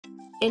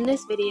In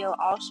this video,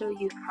 I'll show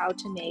you how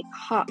to make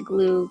hot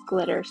glue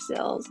glitter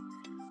seals.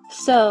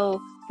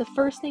 So the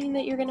first thing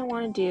that you're going to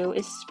want to do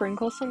is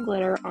sprinkle some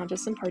glitter onto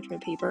some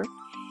parchment paper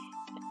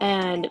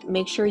and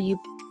make sure you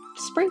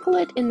sprinkle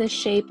it in the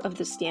shape of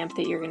the stamp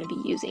that you're going to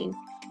be using.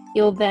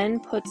 You'll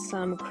then put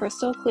some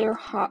crystal clear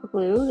hot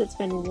glue that's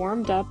been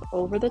warmed up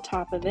over the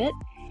top of it.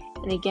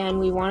 And again,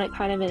 we want it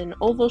kind of in an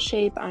oval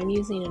shape. I'm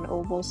using an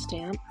oval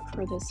stamp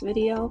for this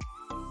video.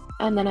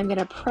 And then I'm going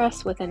to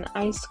press with an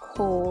ice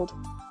cold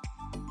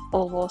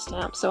oval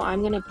stamp. So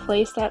I'm going to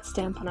place that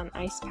stamp on an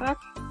ice pack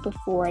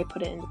before I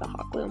put it into the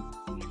hot glue.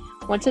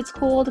 Once it's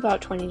cooled, about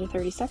 20 to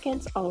 30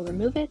 seconds, I'll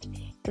remove it,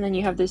 and then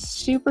you have this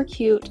super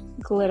cute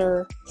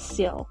glitter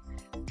seal.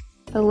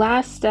 The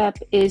last step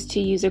is to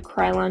use a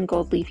Krylon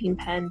Gold Leafing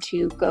Pen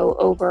to go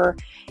over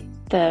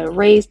the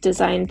raised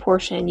design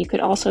portion. You could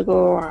also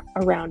go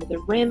around the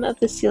rim of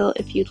the seal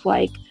if you'd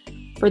like.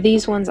 For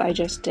these ones, I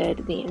just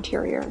did the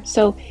interior.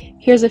 So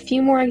here's a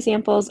few more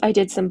examples. I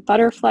did some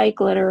butterfly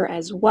glitter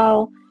as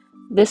well.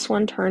 This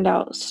one turned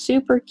out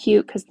super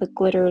cute because the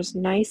glitter is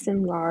nice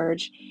and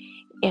large,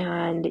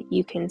 and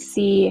you can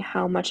see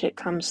how much it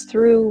comes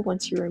through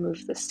once you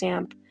remove the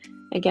stamp.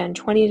 Again,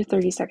 20 to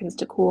 30 seconds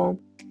to cool.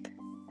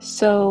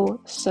 So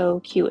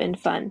cute and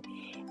fun.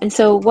 And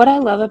so what I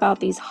love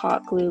about these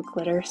hot glue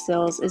glitter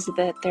seals is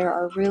that there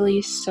are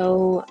really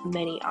so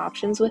many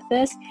options with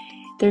this.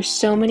 There's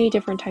so many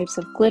different types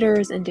of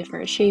glitters and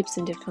different shapes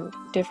and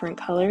different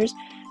colors.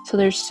 So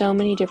there's so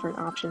many different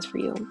options for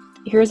you.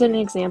 Here's an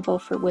example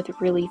with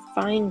really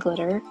fine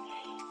glitter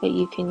that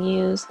you can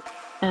use.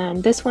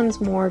 And this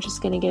one's more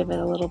just going to give it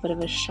a little bit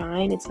of a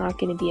shine. It's not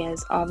going to be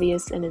as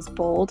obvious and as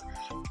bold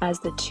as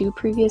the two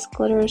previous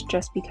glitters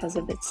just because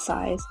of its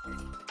size.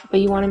 But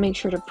you want to make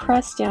sure to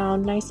press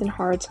down nice and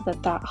hard so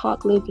that that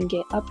hot glue can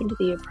get up into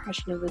the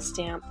impression of the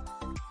stamp.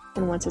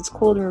 And once it's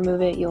cool to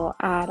remove it, you'll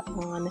add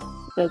on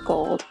the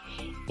gold.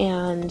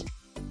 And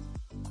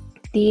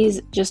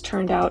these just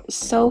turned out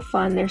so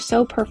fun. They're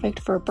so perfect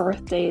for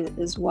birthdays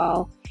as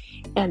well.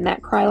 And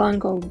that Krylon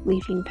Gold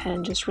Leafing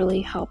Pen just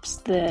really helps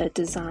the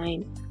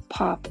design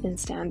pop and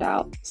stand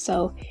out.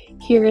 So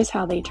here is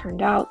how they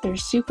turned out. They're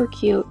super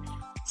cute,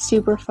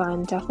 super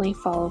fun. Definitely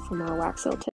follow for more wax seal tips.